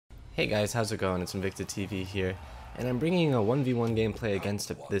Hey guys, how's it going? It's Invicta TV here, and I'm bringing a 1v1 gameplay against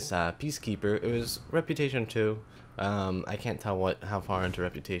this Peacekeeper. It was Reputation 2. I can't tell how far into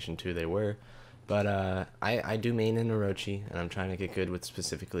Reputation 2 they were, but I do main in Orochi, and I'm trying to get good with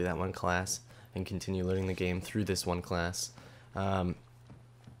specifically that one class and continue learning the game through this one class. And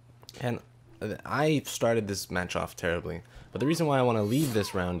I started this match off terribly, but the reason why I want to leave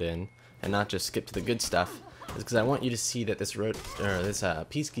this round in and not just skip to the good stuff is because I want you to see that this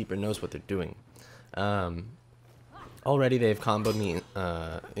Peacekeeper knows what they're doing. Already they've comboed me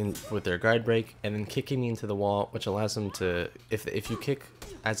with their guard break and then kicking me into the wall, which allows them to, if you kick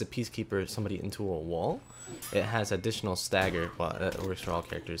as a Peacekeeper somebody into a wall, it has additional stagger. Well, that works for all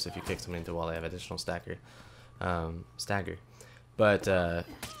characters. If you kick somebody into a wall, they have additional stagger. But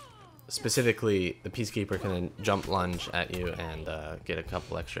specifically, the Peacekeeper can jump lunge at you and get a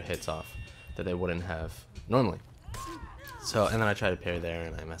couple extra hits off that they wouldn't have normally. So, and then I tried to parry there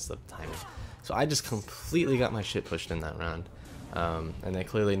and I messed up the timing. So I just completely got my shit pushed in that round. And they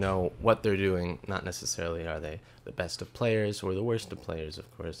clearly know what they're doing. Not necessarily are they the best of players or the worst of players, of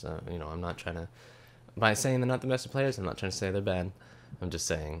course. You know, I'm not trying to, by saying they're not the best of players, I'm not trying to say they're bad. I'm just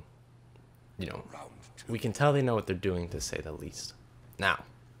saying, you know, we can tell they know what they're doing, to say the least. Now,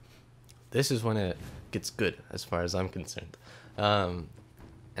 this is when it gets good, as far as I'm concerned.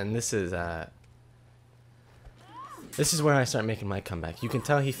 And this is where I start making my comeback. You can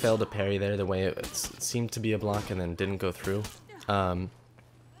tell he failed a parry there, the way it seemed to be a block and then didn't go through.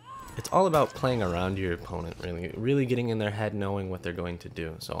 It's all about playing around your opponent, really getting in their head, knowing what they're going to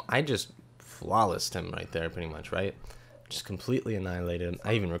do. So I just flawlessed him right there, pretty much, right? Just completely annihilated him.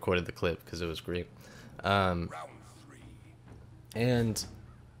 I even recorded the clip because it was great. And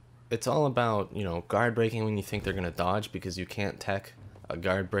it's all about, you know, guard breaking when you think they're going to dodge, because you can't tech a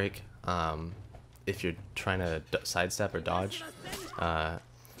guard break if you're trying to sidestep or dodge.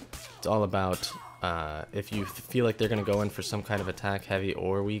 It's all about if you feel like they're going to go in for some kind of attack, heavy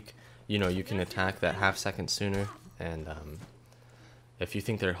or weak, you know, you can attack that half second sooner. And if you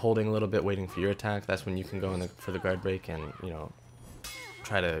think they're holding a little bit, waiting for your attack, that's when you can go in for the guard break and, you know,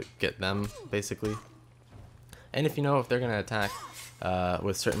 try to get them, basically. And if you know if they're going to attack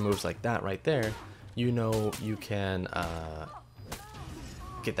with certain moves like that right there, you know you can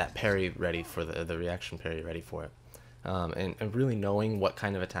get that parry ready for the reaction parry ready for it. And really knowing what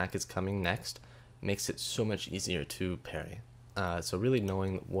kind of attack is coming next makes it so much easier to parry. So really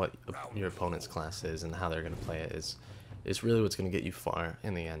knowing what your opponent's class is and how they're going to play it is really what's going to get you far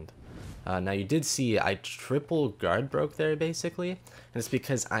in the end. Now you did see I triple guard broke there basically, and it's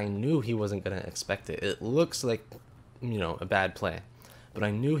because I knew he wasn't going to expect it. It looks like, you know, a bad play, but I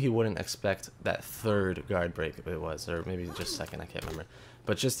knew he wouldn't expect that third guard break it was, or maybe just second, I can't remember.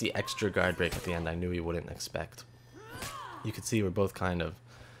 But just the extra guard break at the end I knew he wouldn't expect. You could see we're both kind of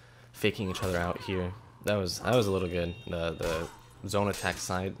faking each other out here. That was a little good. The zone attack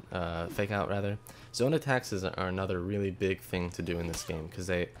side, fake out rather. Zone attacks are another really big thing to do in this game, because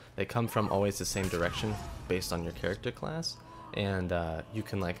they come from always the same direction based on your character class. And you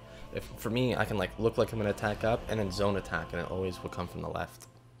can, like, for me, I can like look like I'm gonna attack up and then zone attack, and it always will come from the left.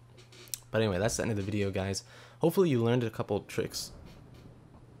 But anyway, that's the end of the video, guys. Hopefully you learned a couple tricks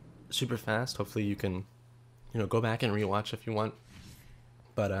super fast. Hopefully you can, you know, go back and rewatch if you want.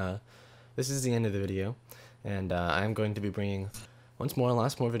 But this is the end of the video, and I'm going to be bringing lots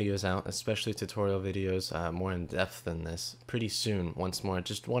more videos out, especially tutorial videos, more in depth than this, pretty soon. Once more,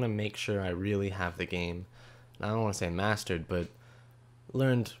 just want to make sure I really have the game, I don't want to say mastered, but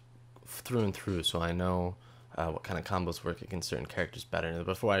learned through and through, so I know what kind of combos work against certain characters better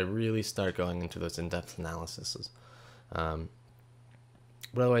before I really start going into those in-depth analyses.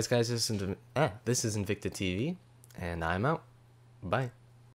 But otherwise, guys, this is Invicta TV, and I'm out. Bye.